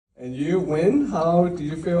And you, Win, how do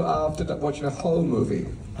you feel after watching the whole movie?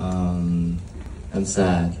 I'm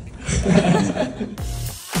sad.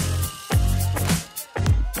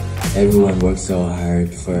 Everyone worked so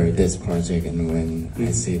hard for this project, and when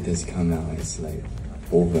I see this come out, it's like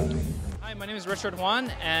overwhelming. Hi, my name is Richard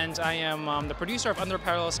Juan, and I am the producer of Under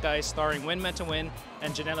Parallel Skies, starring Metawin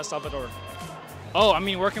and Janella Salvador. Oh, I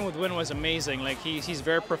mean, working with Win was amazing. Like, he's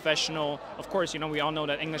very professional. Of course, you know, we all know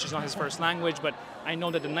that English is not his first language, but I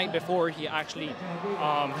know that the night before he actually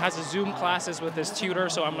has a Zoom classes with his tutor,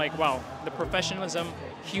 so I'm like, wow, the professionalism,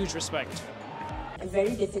 huge respect.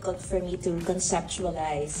 Very difficult for me to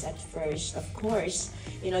conceptualize at first. Of course,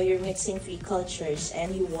 you know, you're mixing three cultures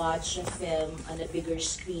and you watch a film on a bigger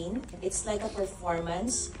screen. It's like a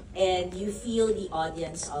performance and you feel the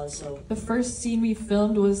audience also. The first scene we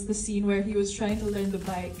filmed was the scene where he was trying to learn the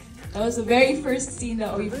bike. That was the very first scene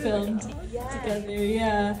that we filmed together,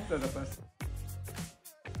 yeah.